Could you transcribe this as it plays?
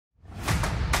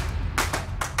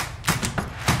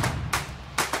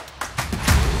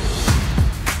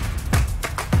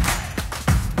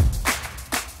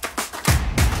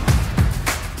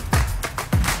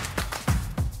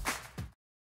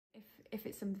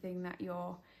something that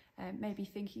you're maybe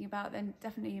thinking about, then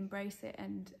definitely embrace it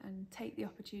and take the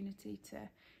opportunity to,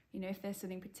 if there's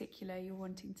something particular you're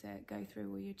wanting to go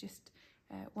through, or you're just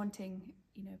wanting,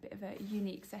 a bit of a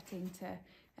unique setting to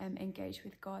engage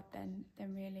with God, then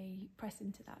really press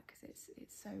into that, because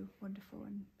it's so wonderful,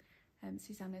 and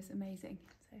Susanna's amazing.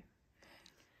 So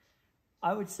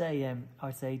I would say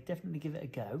definitely give it a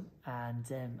go, and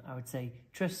I would say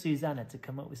trust Susanna to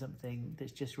come up with something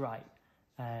that's just right.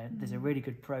 There's a really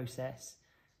good process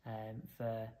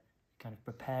for kind of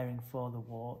preparing for the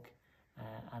walk,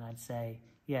 and I'd say,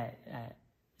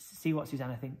 see what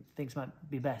Susanna thinks might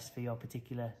be best for your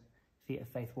particular Feet of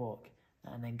Faith walk,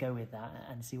 and then go with that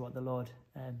and see what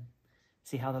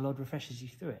see how the Lord refreshes you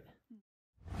through it.